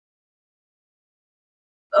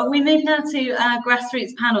we move now to our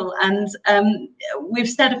Grassroots panel, and we've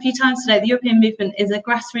said a few times today, the European movement is a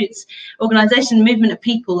grassroots organisation, movement of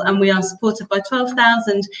people, and we are supported by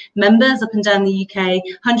 12,000 members up and down the UK,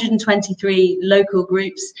 123 local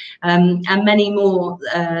groups, and many more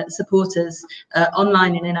supporters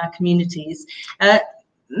online and in our communities.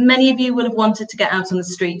 Many of you will have wanted to get out on the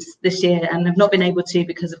streets this year and have not been able to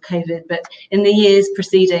because of COVID, but in the years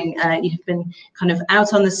preceding, you've been kind of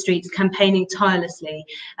out on the streets campaigning tirelessly.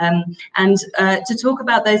 And to talk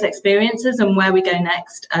about those experiences and where we go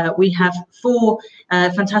next, we have four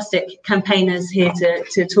fantastic campaigners here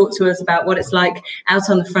to talk to us about what it's like out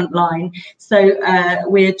on the front line. So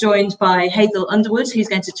we're joined by Hazel Underwood, who's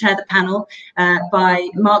going to chair the panel, by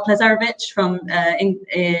Mark Lazarevic from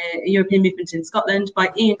European Movement in Scotland, by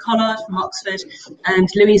Ian Collard from Oxford, and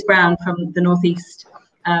Louise Brown from the North East.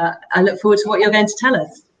 I look forward to what you're going to tell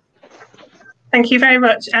us. Thank you very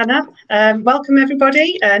much, Anna. Welcome,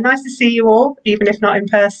 everybody. Nice to see you all, even if not in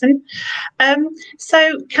person.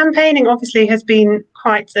 So campaigning obviously has been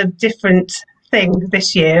quite a different thing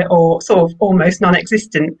this year, or sort of almost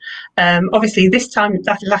non-existent. Obviously, this time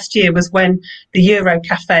last year was when the Euro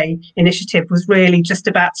Cafe initiative was really just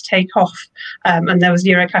about to take off, and there was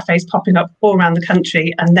Euro Cafes popping up all around the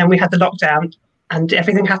country, and then we had the lockdown and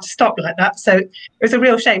everything had to stop like that. So it was a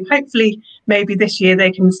real shame. Hopefully, maybe this year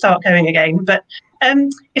they can start going again. But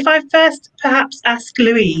if I first perhaps ask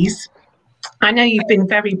Louise, I know you've been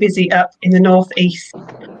very busy up in the North East,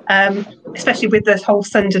 especially with the whole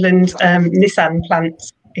Sunderland Nissan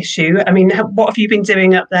plant issue. I mean, what have you been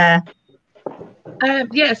doing up there?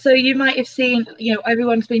 Yeah, so you might have seen, you know,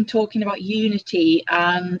 everyone's been talking about unity,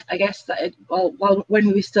 and I guess that, well, when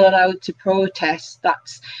we were still allowed to protest,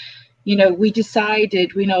 that's, you know, we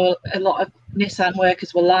decided, we know a lot of Nissan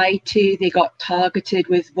workers were lied to. They got targeted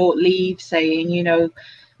with Vote Leave, saying, you know,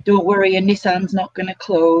 don't worry, a Nissan's not going to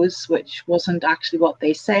close, which wasn't actually what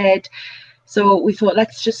they said. So we thought,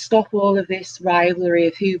 let's just stop all of this rivalry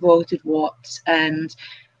of who voted what. And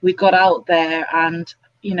we got out there and,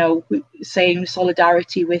 you know, saying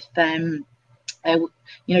solidarity with them. You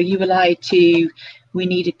know, you were lied to, we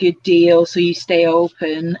need a good deal, so you stay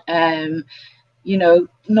open. You know,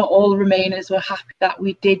 not all Remainers were happy that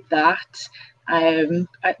we did that.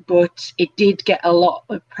 But it did get a lot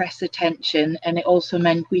of press attention, and it also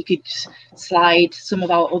meant we could slide some of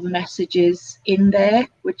our other messages in there,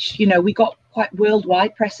 which, you know, we got quite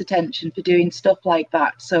worldwide press attention for doing stuff like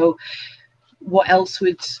that. So what else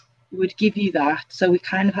would give you that? So we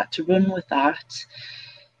kind of had to run with that.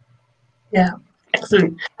 Yeah,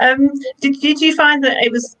 excellent. Did you find that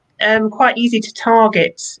it was quite easy to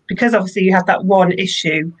target, because obviously you had that one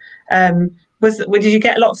issue? Did you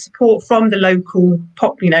get a lot of support from the local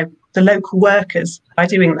the local workers by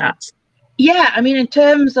doing that? Yeah, I mean, in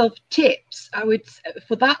terms of tips, I would,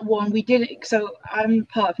 for that one, we didn't. So I'm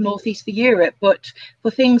part of North East for Europe, but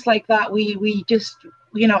for things like that, we just,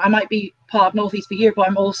 you know, I might be part of North East for Europe, but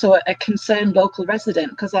I'm also a concerned local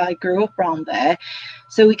resident because I grew up around there.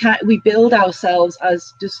 So we build ourselves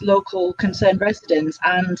as just local concerned residents,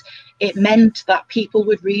 and it meant that people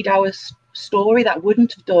would read our story that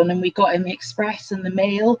wouldn't have done, and we got in the Express and the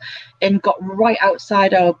Mail and got right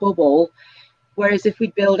outside our bubble. Whereas if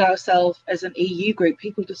we'd build ourselves as an EU group,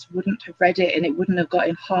 people just wouldn't have read it, and it wouldn't have got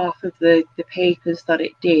in half of the papers that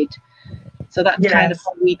it did. So that's kind of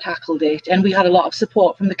how we tackled it, and we had a lot of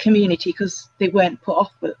support from the community because they weren't put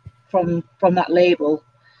off from that label.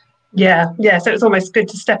 Yeah, so it's almost good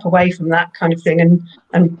to step away from that kind of thing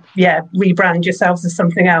and rebrand yourselves as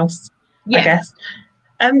something else, I guess.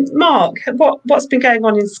 Mark, what's been going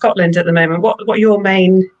on in Scotland at the moment? What are your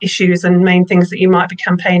main issues and main things that you might be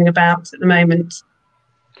campaigning about at the moment?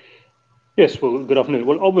 Yes, well, good afternoon.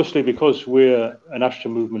 Well, obviously, because we're a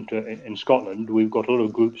national movement in Scotland, we've got a lot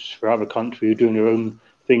of groups throughout the country who are doing their own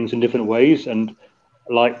things in different ways. And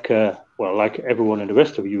like everyone in the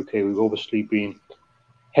rest of the UK, we've obviously been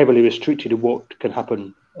heavily restricted to what can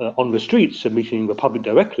happen on the streets and meeting the public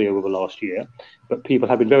directly over the last year. But people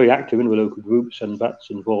have been very active in the local groups, and that's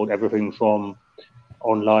involved everything from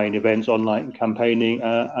online events, online campaigning,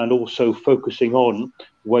 and also focusing on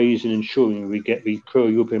ways in ensuring we get the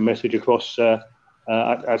pro-European message across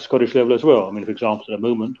at Scottish level as well. I mean, for example, at the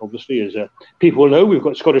moment, obviously, as people will know, we've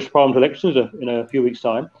got Scottish Parliament elections in a few weeks'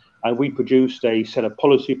 time, and we produced a set of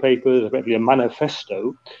policy papers, effectively a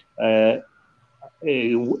manifesto,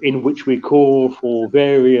 in which we call for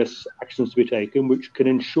various actions to be taken, which can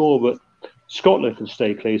ensure that Scotland can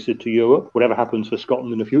stay closer to Europe. Whatever happens for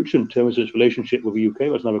Scotland in the future in terms of its relationship with the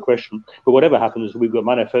UK, that's another question. But whatever happens, we've got a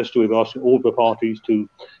manifesto. We've asked all the parties to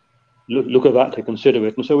look at that, to consider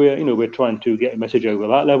it. And so we're trying to get a message over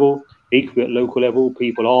that level. equally at local level,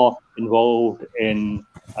 people are involved in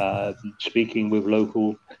speaking with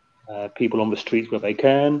local people on the streets where they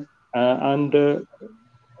can, and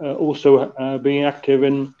also being active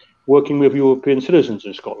in working with European citizens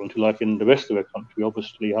in Scotland, who, like in the rest of the country,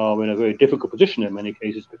 obviously are in a very difficult position in many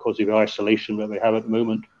cases because of the isolation that they have at the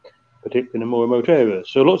moment, particularly in more remote areas.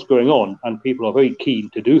 So lots going on, and people are very keen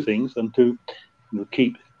to do things and to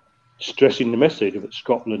keep stressing the message that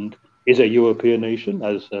Scotland is a European nation,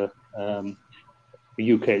 as the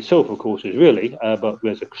UK itself, of course, is really, but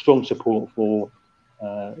there's a strong support for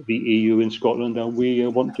the EU in Scotland, and we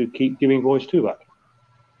want to keep giving voice to that.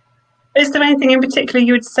 Is there anything in particular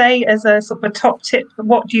you would say as a sort of a top tip?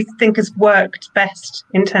 What do you think has worked best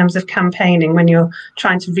in terms of campaigning when you're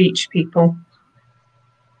trying to reach people?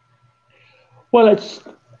 Well, it's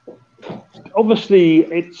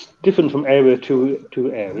different from area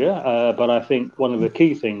to area, but I think one of the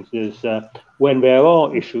key things is when there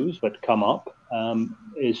are issues that come up,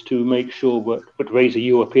 is to make sure that raise a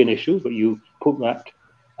European issue, but you put that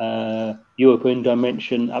European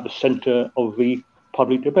dimension at the centre of the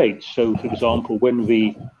public debate. So, for example, when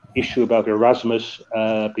the issue about Erasmus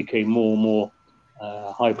became more and more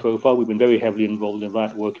high profile, we've been very heavily involved in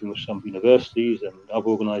that, working with some universities and other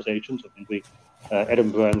organisations. I think the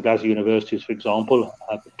Edinburgh and Glasgow universities, for example,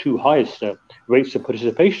 have the two highest rates of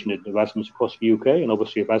participation in Erasmus across the UK, and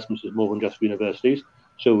obviously Erasmus is more than just universities,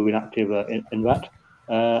 so we've been active in that.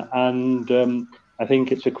 I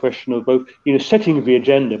think it's a question of both, setting the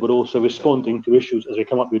agenda, but also responding to issues as they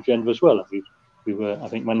come up the agenda as well. And we've I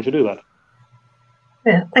think, managed to do that.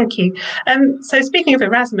 Yeah, thank you. So speaking of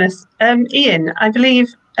Erasmus, Ian, I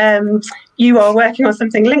believe you are working on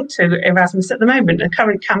something linked to Erasmus at the moment, a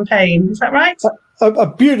current campaign. Is that right? A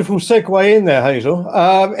beautiful segue in there, Hazel.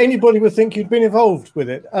 Anybody would think you'd been involved with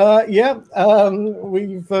it.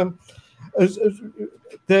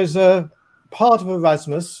 There's a part of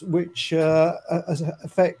Erasmus which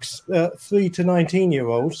affects 3 to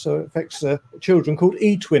 19-year-olds, so it affects children, called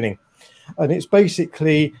e-twinning. And it's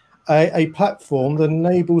basically a platform that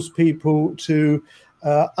enables people to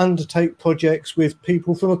undertake projects with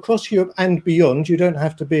people from across Europe and beyond. You don't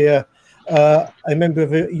have to be a member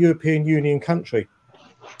of a European Union country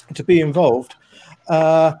to be involved.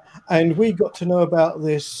 And we got to know about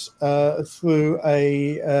this through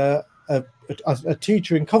a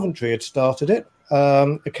teacher in Coventry had started it.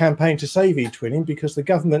 A campaign to save e-twinning, because the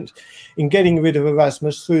government, in getting rid of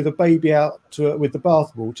Erasmus, threw the baby out with the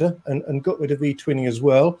bathwater and got rid of e-twinning as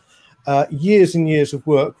well. Years and years of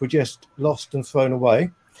work were just lost and thrown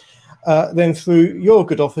away. Then through your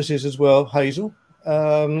good offices as well, Hazel,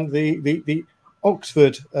 the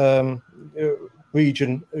Oxford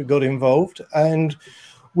region got involved, and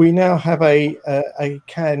we now have a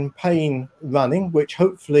campaign running, which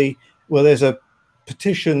hopefully, well, there's a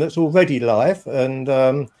petition that's already live, and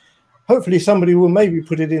hopefully somebody will maybe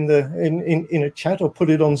put it in a chat or put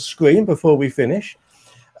it on screen before we finish,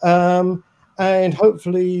 and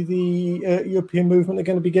hopefully the European movement are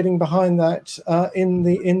going to be getting behind that in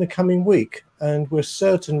the coming week, and we're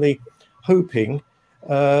certainly hoping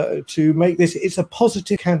to make this, it's a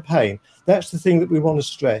positive campaign. That's the thing that we want to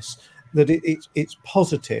stress, that it's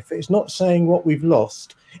positive. It's not saying what we've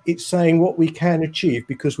lost, it's saying what we can achieve,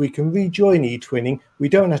 because we can rejoin e-twinning. We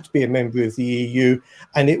don't have to be a member of the EU,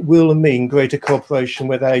 and it will mean greater cooperation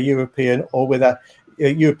with our European or with our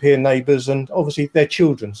European neighbours, and obviously their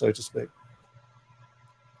children, so to speak.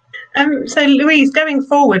 So Louise, going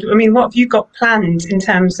forward, I mean, what have you got planned in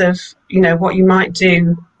terms of, what you might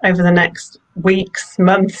do over the next weeks,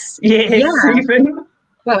 months, years, even?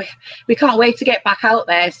 Well, we can't wait to get back out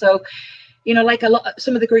there. So, like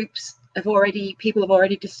some of the groups people have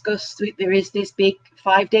already discussed, there is this big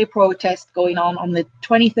 5-day protest going on the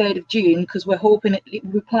 23rd of June, because we're hoping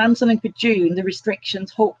we plan something for June. The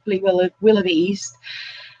restrictions hopefully will have eased.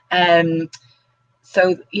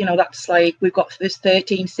 So, that's like, we've got this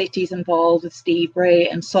 13 cities involved with Steve Bray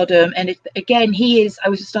and Sodom. And I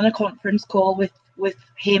was just on a conference call with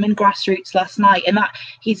him and Grassroots last night, and that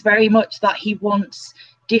he's very much that he wants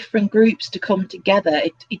different groups to come together.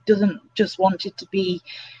 It doesn't just want it to be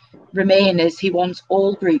Remainers. He wants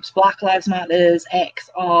all groups, Black Lives Matters,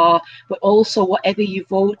 XR, but also whatever you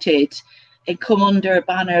voted, and come under a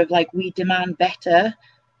banner of like, we demand better.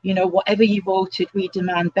 Whatever you voted, we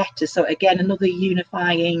demand better. So again, another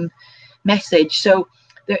unifying message. So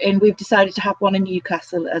and we've decided to have one in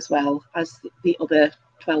Newcastle as well as the other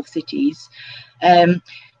 12 cities.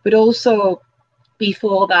 But also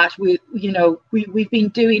before that, we've been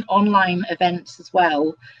doing online events as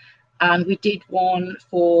well. and we did one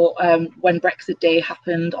for when Brexit Day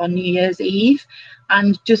happened on New Year's Eve.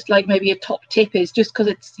 And just like maybe a top tip is, just because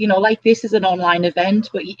it's, you know, like this is an online event,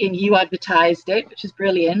 but you advertised it, which is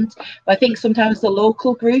brilliant. But I think sometimes the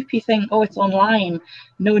local group, you think, oh, it's online,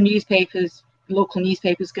 no local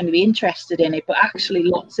newspapers going to be interested in it, but actually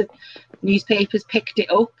lots of newspapers picked it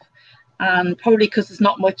up. And probably because there's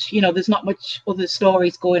not much, you know, there's not much other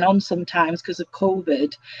stories going on sometimes because of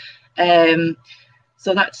COVID.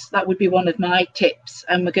 So that would be one of my tips.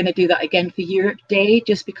 And we're going to do that again for Europe Day,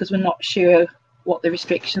 just because we're not sure what the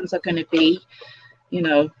restrictions are going to be, you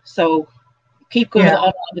know. So keep going with the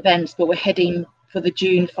online events, but we're heading for the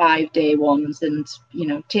June 5-day ones, and, you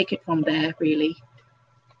know, take it from there, really.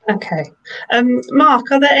 Okay.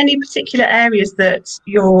 Mark, are there any particular areas that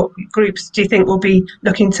your groups, do you think, will be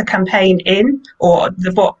looking to campaign in, or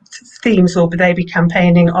what themes will they be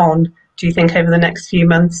campaigning on, do you think, over the next few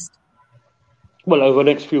months? Well, over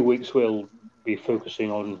the next few weeks, we'll be focusing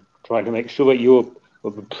on trying to make sure that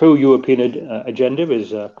the pro-European agenda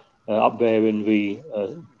is up there in the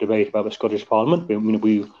debate about the Scottish Parliament.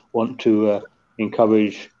 We want to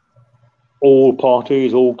encourage all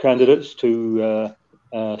parties, all candidates to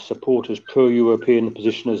support as pro-European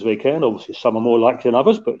position as they can. Obviously, some are more likely than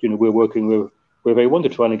others, but, you know, we're working with everyone to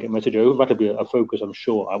try and get a message over. That'll be a focus, I'm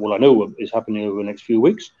sure. Well, I know is happening over the next few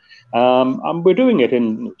weeks. And we're doing it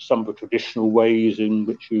in some of the traditional ways in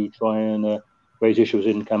which you try and raise issues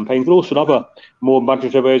in campaign, but also in other more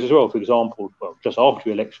budgetary ways as well. For example, well, just after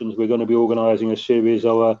the elections, we're going to be organising a series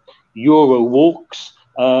of Euro walks,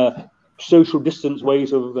 social distance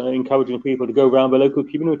ways of encouraging people to go around their local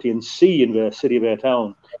community and see in their city, their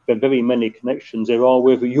town, the very many connections there are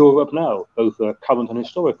with Europe now, both current and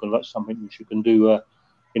historical. That's something which you can do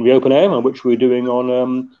in the open air, and which we're doing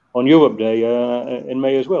on Europe Day in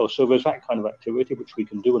May as well. So there's that kind of activity which we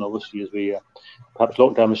can do, and obviously as we perhaps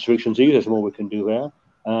lockdown restrictions ease, there's more we can do there.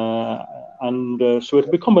 So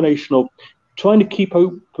it'll be a combination of trying to keep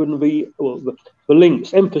open the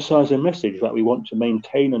links, emphasise the message that we want to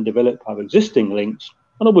maintain and develop our existing links,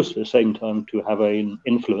 and obviously at the same time to have an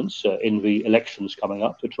influence in the elections coming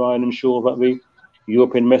up to try and ensure that the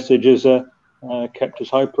European message is kept as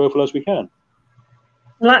high profile as we can.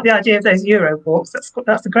 I like the idea of those Euro walks.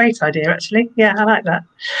 That's a great idea, actually. Yeah, I like that.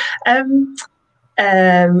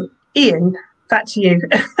 Ian, back to you.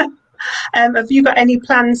 Have you got any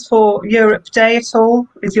plans for Europe Day at all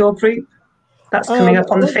with your group? That's coming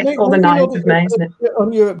up on the 5th or the 9th of May, isn't it?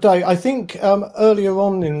 On Europe Day, I think earlier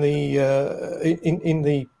on in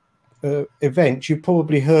the event, you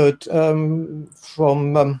probably heard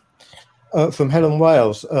from Helen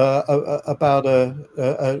Wales about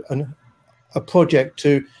a project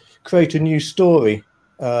to create a new story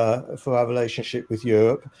for our relationship with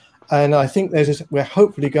Europe, and I think we're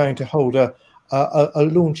hopefully going to hold a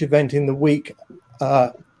launch event in the week,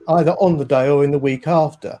 either on the day or in the week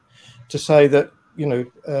after, to say that, you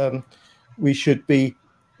know, we should be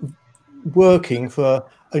working for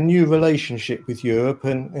a new relationship with Europe,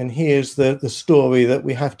 and here's the story that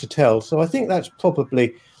we have to tell. So I think that's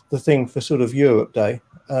probably the thing for sort of Europe Day.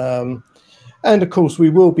 And of course,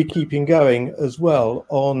 we will be keeping going as well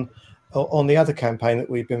on the other campaign that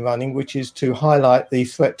we've been running, which is to highlight the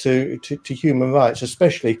threat to human rights,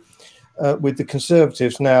 especially with the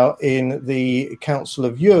Conservatives now in the Council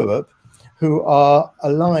of Europe, who are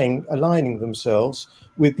aligning themselves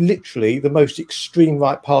with literally the most extreme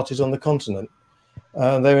right parties on the continent.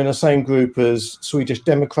 They're in the same group as Swedish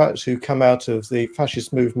Democrats, who come out of the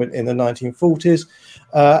fascist movement in the 1940s,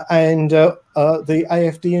 and the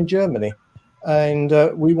AfD in Germany. And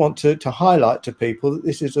we want to highlight to people that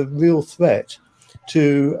this is a real threat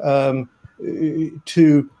to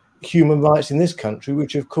human rights in this country,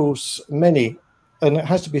 which of course many, and it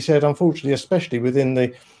has to be said, unfortunately, especially within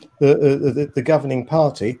the governing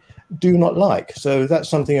party, do not like. So that's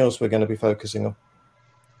something else we're going to be focusing on.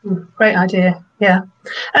 Great idea. Yeah.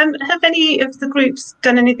 Have any of the groups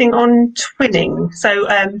done anything on twinning? So,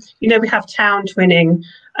 you know, we have town twinning.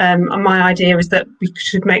 And my idea is that we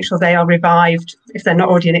should make sure they are revived if they're not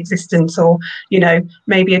already in existence, or, you know,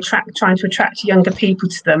 maybe trying to attract younger people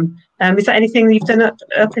to them. Is that anything you've done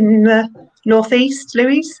up in the northeast,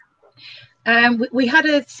 Louise? We had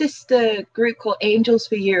a sister group called Angels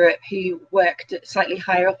for Europe who worked slightly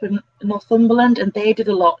higher up in Northumberland, and they did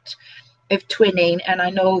a lot of twinning. And I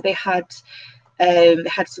know they had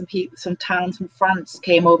some towns from France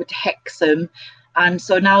came over to Hexham, and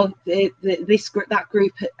so now that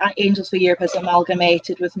group Angels for Europe has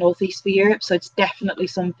amalgamated with Northeast for Europe. So it's definitely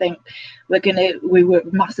something we were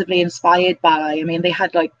massively inspired by. I mean, they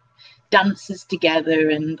had like dances together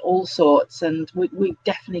and all sorts, and we're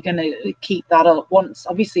definitely going to keep that up once,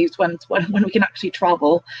 obviously it's when we can actually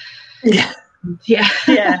travel. Yeah. Yeah.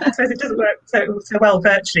 Yeah, I suppose it doesn't work so well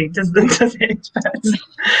virtually, does it? But,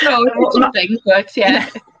 no, something works, yeah.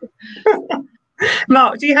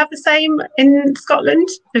 Mark, do you have the same in Scotland?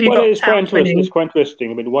 Have you well, got it's quite interesting. winning? It's quite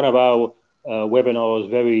interesting. I mean, one of our webinars,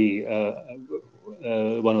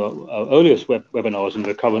 one of our earliest webinars in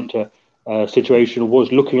the current situation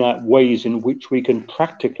was looking at ways in which we can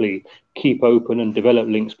practically keep open and develop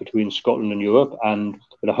links between Scotland and Europe, and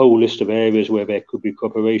a whole list of areas where there could be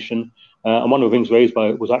cooperation. And one of the things raised by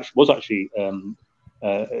it was actually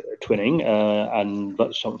twinning, and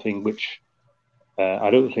that's something which I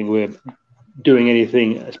don't think we're doing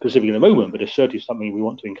anything specific at the moment, but it's certainly something we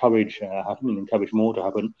want to encourage happen and encourage more to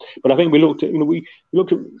happen. But I think we looked at, we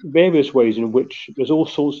looked at various ways in which there's all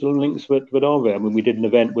sorts of links that are there. I mean, we did an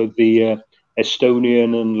event with the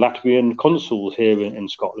Estonian and Latvian consuls here in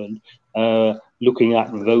Scotland, looking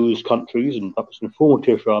at those countries, and that was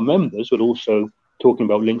informative for our members, but also talking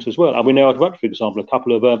about links as well. And we know at work, for example, a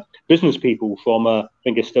couple of business people from, I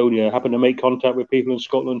think, Estonia happened to make contact with people in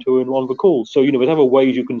Scotland who were on the call. So, there's other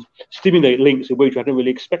ways you can stimulate links in ways you hadn't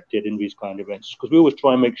really expected in these kind of events. Because we always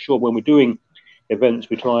try and make sure when we're doing events,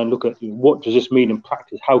 we try and look at what does this mean in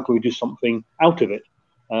practice? How can we do something out of it?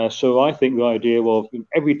 So I think the idea of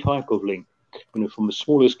every type of link, from the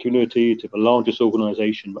smallest community to the largest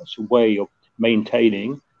organization, that's a way of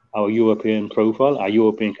maintaining our European profile, our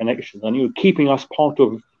European connections, and keeping us part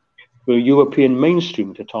of the European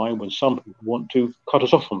mainstream at a time when some people want to cut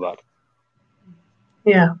us off from that.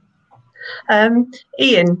 Yeah.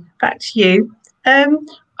 Ian, back to you. I'm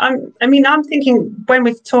thinking when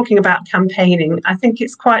we're talking about campaigning, I think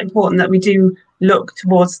it's quite important that we do look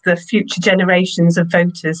towards the future generations of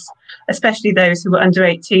voters, especially those who were under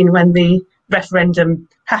 18 when the referendum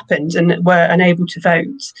happened and were unable to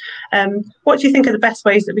vote. What do you think are the best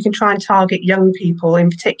ways that we can try and target young people in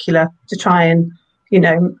particular to try and,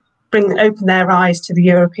 open their eyes to the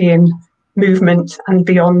European movement and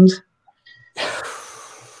beyond?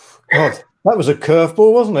 God, that was a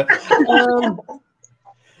curveball, wasn't it?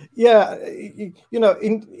 Yeah,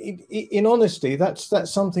 in honesty, that's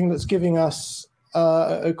something that's giving us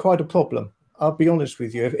quite a problem. I'll be honest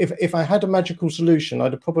with you. If I had a magical solution,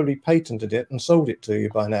 I'd have probably patented it and sold it to you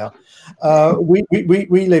by now. We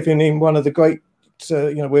live in one of the great,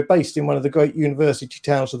 we're based in one of the great university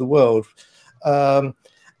towns of the world, and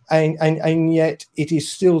yet it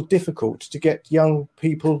is still difficult to get young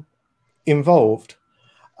people involved.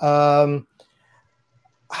 I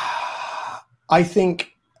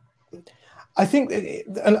think,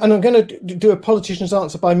 and I'm going to do a politician's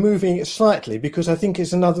answer by moving it slightly, because I think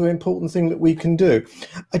it's another important thing that we can do.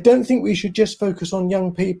 I don't think we should just focus on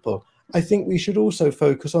young people. I think we should also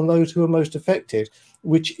focus on those who are most affected,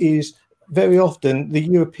 which is very often the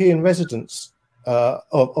European residents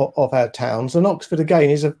of our towns. And Oxford, again,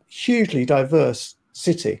 is a hugely diverse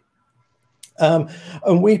city. And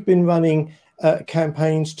we've been running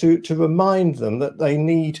campaigns to remind them that they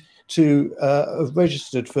need to have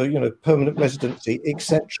registered for permanent residency,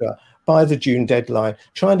 etc., by the June deadline,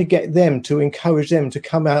 trying to get them to encourage them to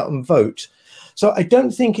come out and vote. So I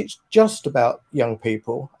don't think it's just about young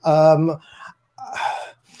people.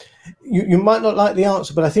 You might not like the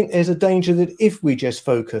answer, but I think there's a danger that if we just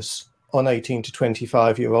focus on 18 to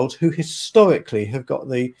 25-year-olds who historically have got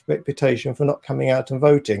the reputation for not coming out and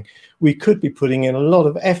voting, we could be putting in a lot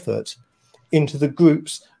of effort into the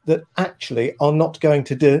groups that actually are not going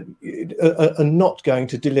to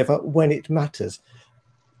deliver when it matters.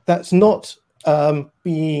 That's not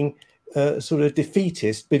being sort of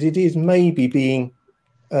defeatist, but it is maybe being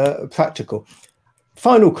practical.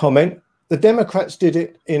 Final comment: the Democrats did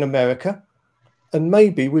it in America, and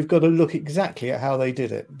maybe we've got to look exactly at how they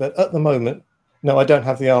did it. But at the moment, no, I don't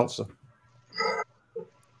have the answer.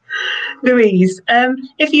 Louise,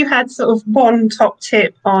 if you had sort of one top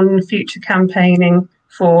tip on future campaigning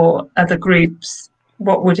for other groups,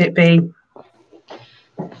 what would it be?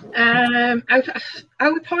 I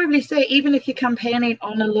would probably say, even if you're campaigning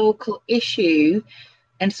on a local issue,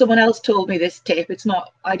 and someone else told me this tip, it's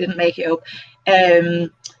not, I didn't make it up,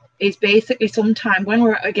 is basically sometime when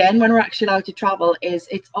we're actually allowed to travel,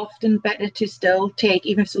 it's often better to still take,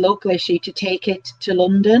 even if it's a local issue, to take it to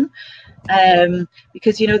London.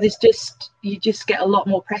 Because you just get a lot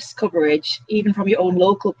more press coverage, even from your own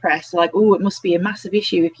local press, like, oh, it must be a massive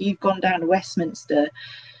issue if you've gone down to Westminster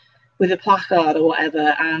with a placard or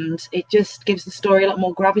whatever, and it just gives the story a lot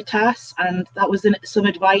more gravitas. And that was some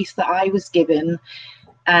advice that I was given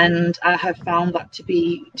And I have found that to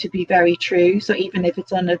be very true. So even if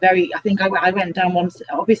it's on a very, I think I went down once,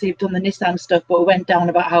 obviously we've done the Nissan stuff, but we went down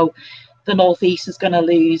about how the North East is going to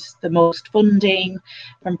lose the most funding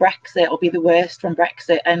from Brexit, or be the worst from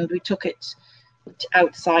Brexit. And we took it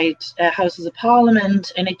outside Houses of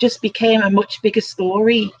Parliament, and it just became a much bigger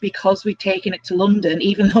story because we'd taken it to London,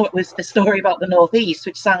 even though it was a story about the North East,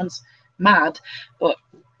 which sounds mad, but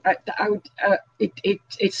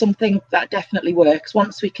it's something that definitely works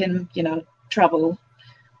once we can, you know, travel.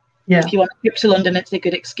 Yeah. If you want to trip to London, it's a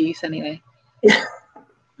good excuse anyway.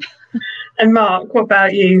 And Mark, what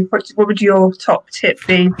about you? What would your top tip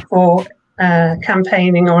be for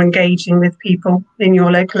campaigning or engaging with people in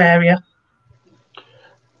your local area?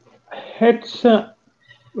 It's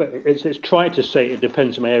trying to say it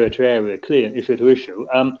depends from area to area, clear issue to issue.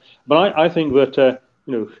 But I think that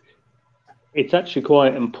you know, it's actually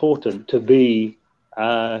quite important to be you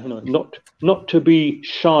know, not to be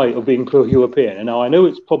shy of being pro-European. And now I know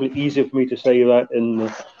it's probably easier for me to say that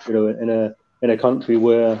in you know, in a country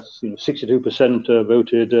where, you know, 62%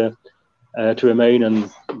 voted to remain, and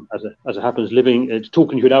as it happens,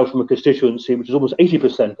 talking to you now from a constituency which is almost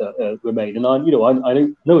 80% remain. And I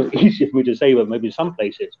know it's easier for me to say that maybe in some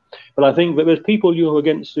places, but I think that there's people who are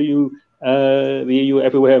against the EU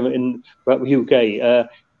everywhere throughout the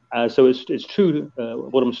UK. So it's true.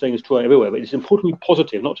 What I'm saying is true everywhere, but it's important to be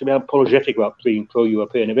positive, not to be apologetic about being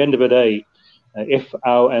pro-European. At the end of the day, if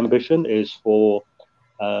our ambition is for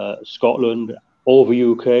Scotland or the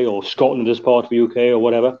UK, or Scotland as part of the UK or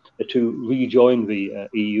whatever, to rejoin the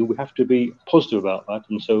EU, we have to be positive about that.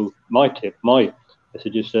 And so my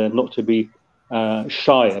message is not to be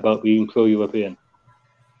shy about being pro-European.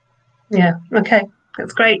 Yeah, okay,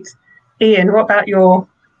 that's great. Ian, what about your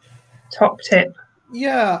top tip?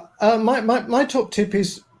 Yeah, my top tip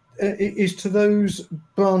is to those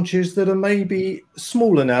branches that are maybe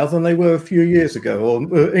smaller now than they were a few years ago,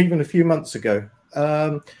 or even a few months ago.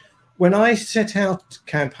 When I set out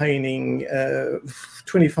campaigning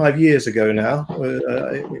 25 years ago now,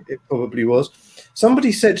 it probably was,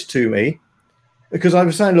 somebody said to me, because I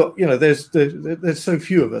was saying, look, you know, there's so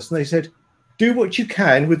few of us, and they said, do what you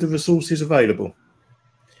can with the resources available.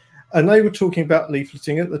 And they were talking about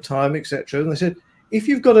leafleting at the time, etc. And they said, if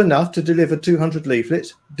you've got enough to deliver 200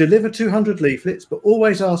 leaflets, deliver 200 leaflets, but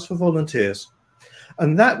always ask for volunteers.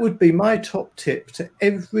 And that would be my top tip to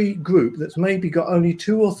every group that's maybe got only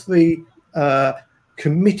 2 or 3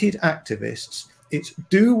 committed activists. It's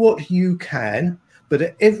do what you can, but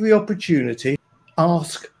at every opportunity,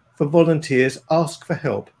 ask for volunteers, ask for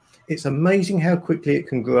help. It's amazing how quickly it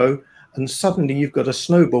can grow, and suddenly you've got a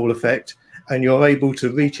snowball effect and you're able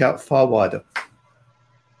to reach out far wider.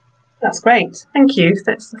 That's great, thank you.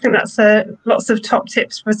 I think that's lots of top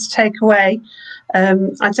tips for us to take away.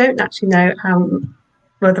 I don't actually know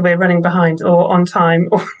whether we're running behind or on time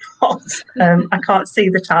or not. I can't see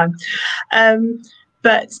the time.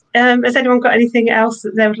 But has anyone got anything else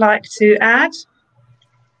that they would like to add?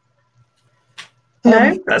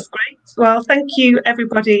 No, that's great. Well, thank you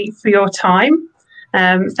everybody for your time.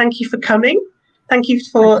 Thank you for coming. Thank you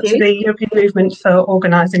to the European Movement for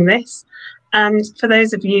organising this. And for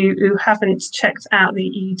those of you who haven't checked out the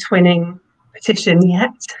e-twinning petition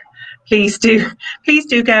yet, please do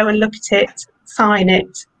go and look at it, sign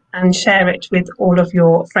it, and share it with all of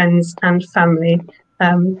your friends and family.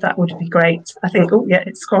 That would be great. I think, oh yeah,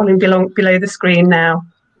 it's scrolling below the screen now.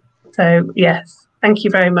 So yes, thank you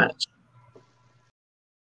very much.